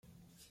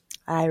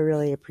I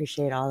really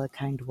appreciate all the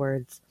kind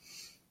words.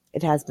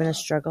 It has been a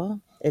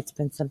struggle. It's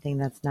been something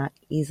that's not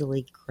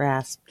easily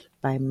grasped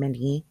by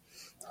many,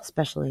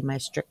 especially my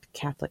strict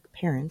Catholic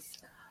parents.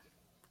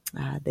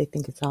 They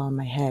think it's all in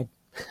my head.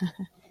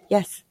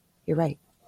 Yes, you're right.